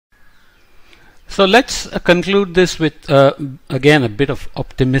So let's conclude this with again a bit of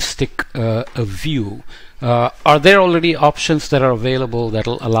optimistic view. Are there already options that are available that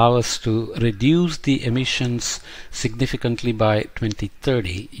will allow us to reduce the emissions significantly by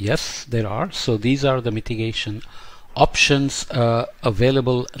 2030? Yes, there are. So these are the mitigation options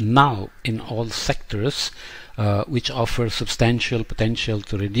available now in all sectors, which offer substantial potential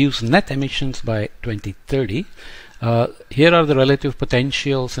to reduce net emissions by 2030. Here are the relative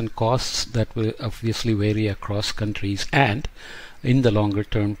potentials and costs that will obviously vary across countries and in the longer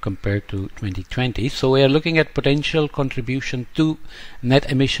term compared to 2020. So we are looking at potential contribution to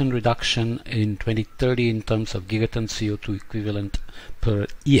net emission reduction in 2030 in terms of gigaton CO2 equivalent per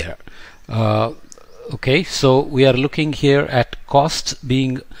year. Okay, so we are looking here at costs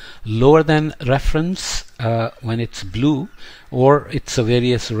being lower than reference when it's blue, or it's a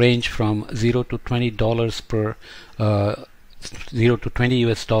various range from $0 to $20 per $0 to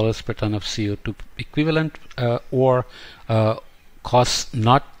 $20 per ton of CO2 equivalent, or costs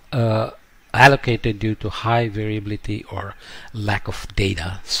not allocated due to high variability or lack of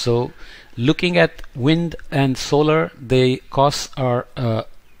data. So looking at wind and solar, the costs are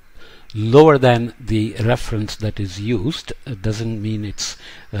lower than the reference that is used. It doesn't mean it's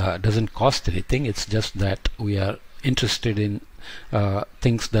doesn't cost anything. It's just that we are interested in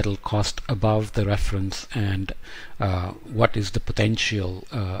things that will cost above the reference and what is the potential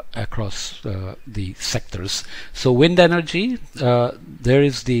across the sectors. So wind energy, there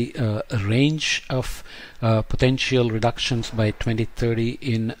is the range of potential reductions by 2030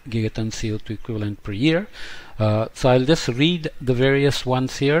 in gigaton CO2 equivalent per year. So I'll just read the various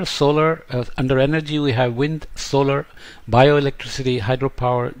ones here. Solar, under energy we have wind, solar, bioelectricity,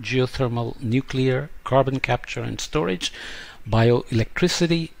 hydropower, geothermal, nuclear, carbon capture and storage.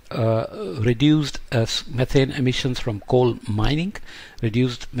 Bioelectricity, reduced methane emissions from coal mining,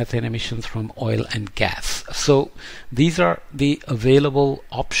 reduced methane emissions from oil and gas. So these are the available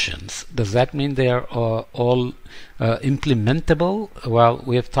options. Does that mean they are all implementable? Well,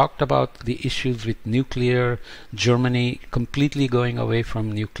 we have talked about the issues with nuclear, Germany completely going away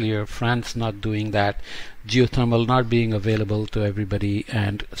from nuclear, France not doing that, geothermal not being available to everybody,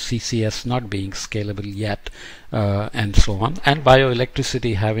 and CCS not being scalable yet, and so on, and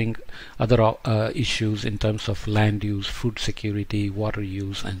bioelectricity having other issues in terms of land use, food security, water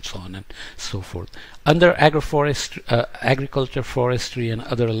use, and so on and so forth. Under agriculture, forestry, and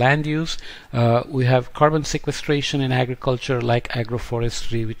other land use, we have carbon sequestration in agriculture, like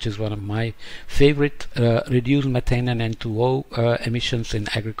agroforestry, which is one of my favorite. Reduce methane and N2O emissions in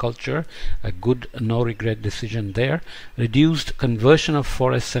agriculture, a good no regret decision there. Reduced conversion of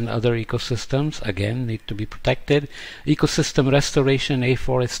forests and other ecosystems, again need to be protected. Ecosystem restoration,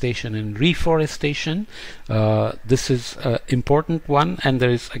 afforestation and reforestation, this is an important one, and there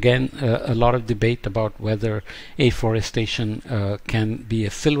is again a lot of debate about whether afforestation can be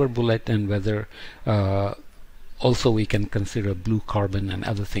a silver bullet and whether also we can consider blue carbon and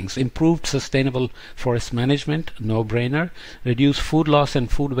other things. Improved sustainable forest management, no-brainer. Reduce food loss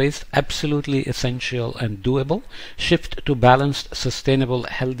and food waste, absolutely essential and doable. Shift to balanced, sustainable,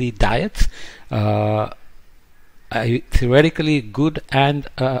 healthy diets. Theoretically good and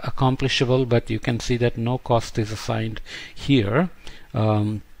accomplishable, but you can see that no cost is assigned here.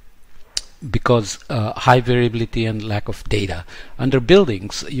 Because high variability and lack of data. Under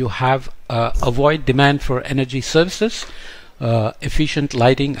buildings, you have avoid demand for energy services, efficient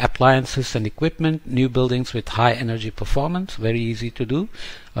lighting, appliances and equipment, new buildings with high energy performance, very easy to do.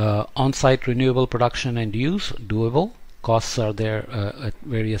 On-site renewable production and use, doable. Costs are there at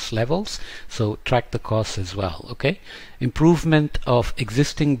various levels, so track the costs as well. Okay, improvement of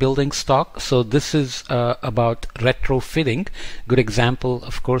existing building stock. So this is about retrofitting. Good example,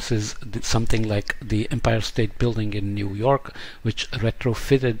 of course, is something like the Empire State Building in New York, which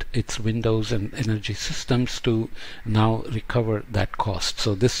retrofitted its windows and energy systems to now recover that cost.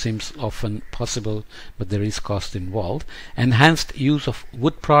 So this seems often possible, but there is cost involved. Enhanced use of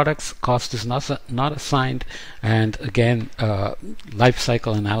wood products, cost is not assigned, and again, life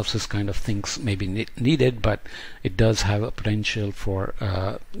cycle analysis kind of things may be needed, but it does have a potential for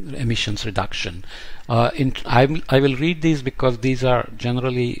emissions reduction. I will read these because these are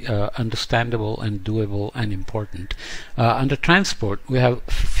generally understandable and doable and important. Under transport, we have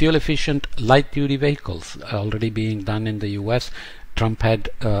fuel efficient light duty vehicles already being done in the US. Trump had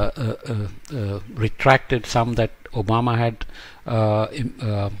retracted some that Obama had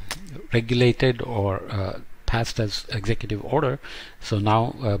regulated or passed as executive order, so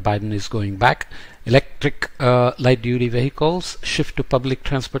now Biden is going back. Electric light-duty vehicles, shift to public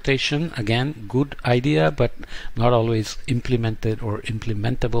transportation. Again, good idea, but not always implemented or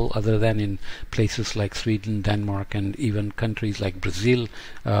implementable, other than in places like Sweden, Denmark, and even countries like Brazil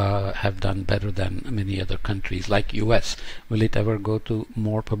have done better than many other countries like US. Will it ever go to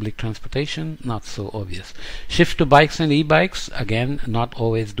more public transportation? Not so obvious. Shift to bikes and e-bikes. Again, not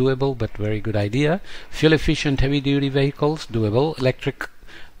always doable, but very good idea. Fuel-efficient heavy-duty vehicles, doable. Electric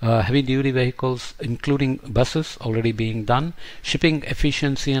heavy-duty vehicles, including buses, already being done. Shipping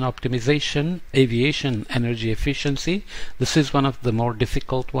efficiency and optimization. Aviation energy efficiency. This is one of the more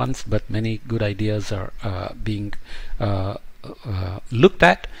difficult ones, but many good ideas are being looked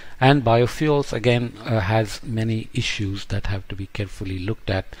at. And biofuels, again, has many issues that have to be carefully looked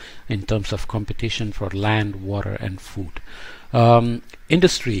at in terms of competition for land, water, and food.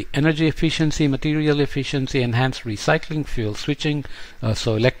 Industry, energy efficiency, material efficiency, enhanced recycling, fuel switching,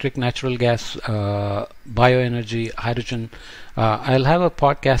 so electric, natural gas, bioenergy, hydrogen. I'll have a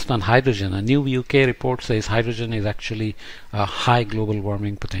podcast on hydrogen. A new UK report says hydrogen is actually a high global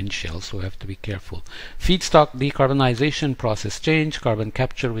warming potential, so we have to be careful. Feedstock decarbonization, process change, carbon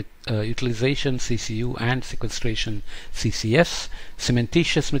capture with utilization, CCU, and sequestration, CCS.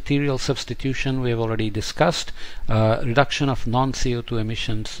 Cementitious material substitution, we have already discussed. Reduction of non-CO2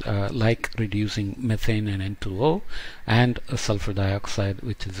 emissions, like reducing methane and N2O, and sulfur dioxide,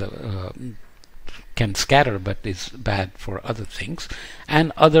 which is can scatter but is bad for other things,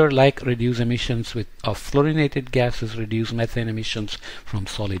 and other, like reduce emissions of fluorinated gases, reduce methane emissions from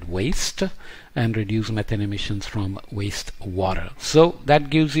solid waste, and reduce methane emissions from waste water. So that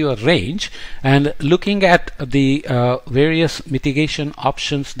gives you a range, and looking at the various mitigation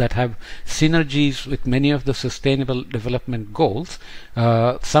options that have synergies with many of the sustainable development goals,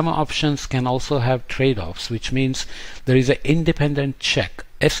 some options can also have trade-offs, which means there is an independent check.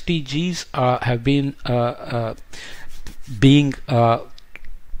 SDGs have been being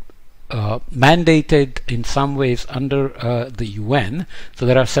mandated in some ways under the UN. So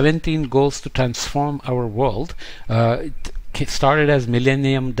there are 17 goals to transform our world. It started as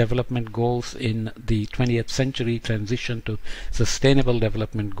Millennium Development Goals in the 20th century, transition to Sustainable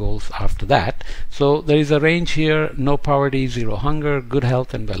Development Goals after that. So there is a range here: no poverty, zero hunger, good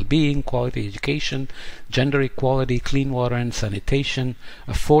health and well-being, quality education, gender equality, clean water and sanitation,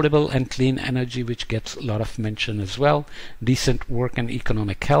 affordable and clean energy, which gets a lot of mention as well, decent work and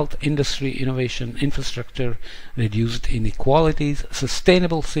economic health, industry, innovation, infrastructure, reduced inequalities,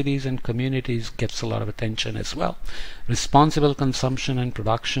 sustainable cities and communities gets a lot of attention as well, responsible consumption and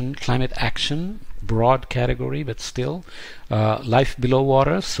production, climate action, broad category, but still, life below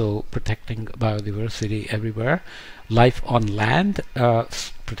water, so protecting biodiversity everywhere, life on land,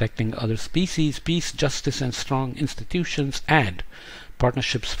 protecting other species, peace, justice, and strong institutions, and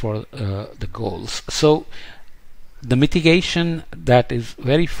partnerships for the goals. So the mitigation that is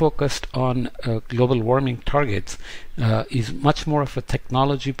very focused on global warming targets is much more of a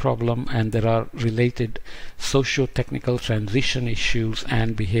technology problem, and there are related socio-technical transition issues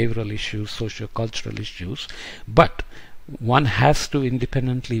and behavioral issues, socio-cultural issues, but one has to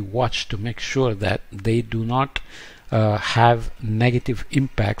independently watch to make sure that they do not have negative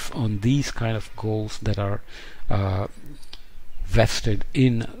impacts on these kind of goals that are vested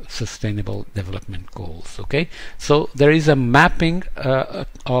in sustainable development goals. Okay, so there is a mapping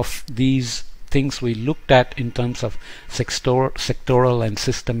of these things we looked at in terms of sectoral and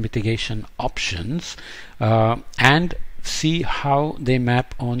system mitigation options, and see how they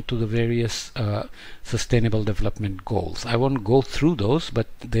map onto the various sustainable development goals. I won't go through those, but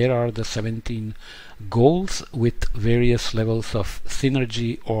there are the 17 goals with various levels of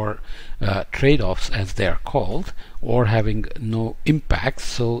synergy or trade-offs, as they are called, or having no impact.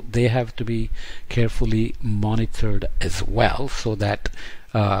 So they have to be carefully monitored as well, so that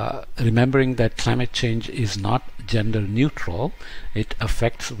remembering that climate change is not gender neutral. It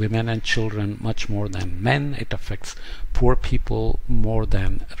affects women and children much more than men. It affects poor people more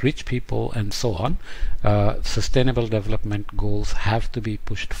than rich people, and so on. Sustainable development goals have to be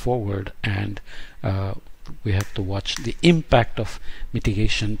pushed forward, and we have to watch the impact of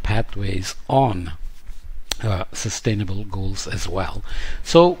mitigation pathways on sustainable goals as well.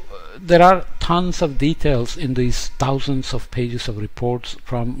 So there are tons of details in these thousands of pages of reports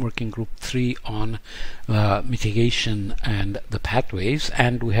from Working Group 3 on mitigation and the pathways,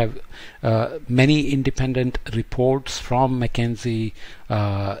 and we have many independent reports from McKinsey,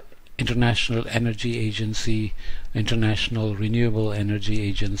 International Energy Agency, International Renewable Energy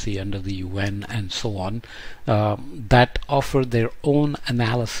Agency under the UN, and so on, that offer their own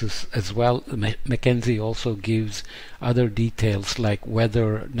analysis as well. McKinsey also gives other details like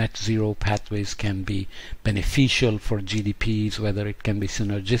whether net zero pathways can be beneficial for GDPs, whether it can be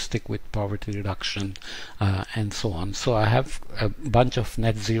synergistic with poverty reduction, and so on. So I have a bunch of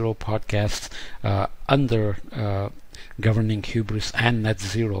net zero podcasts under Governing Hubris and Net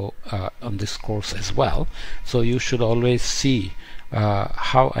Zero on this course as well. So you should always see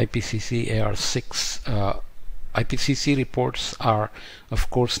how IPCC AR6 IPCC reports are, of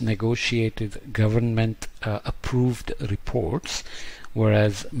course, negotiated government approved reports,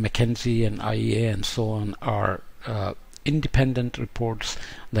 whereas McKinsey and IEA and so on are independent reports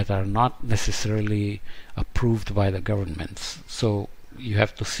that are not necessarily approved by the governments. So you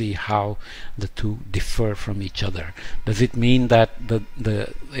have to see how the two differ from each other. Does it mean that the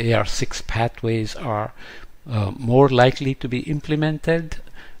AR6 pathways are more likely to be implemented?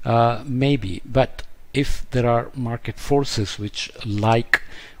 Maybe, but if there are market forces which like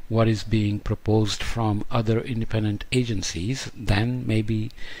what is being proposed from other independent agencies, then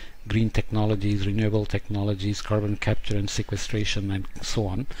maybe green technologies, renewable technologies, carbon capture and sequestration and so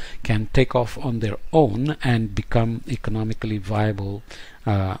on can take off on their own and become economically viable.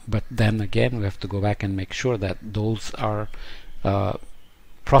 But then again, we have to go back and make sure that those are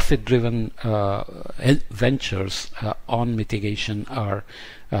profit-driven ventures on mitigation are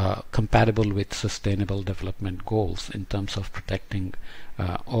compatible with sustainable development goals in terms of protecting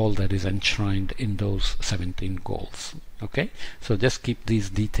all that is enshrined in those 17 goals. Okay, so just keep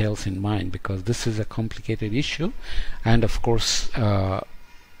these details in mind because this is a complicated issue, and of course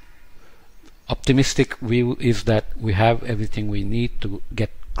optimistic view is that we have everything we need to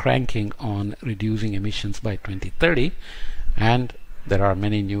get cranking on reducing emissions by 2030, and there are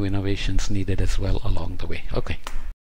many new innovations needed as well along the way. Okay.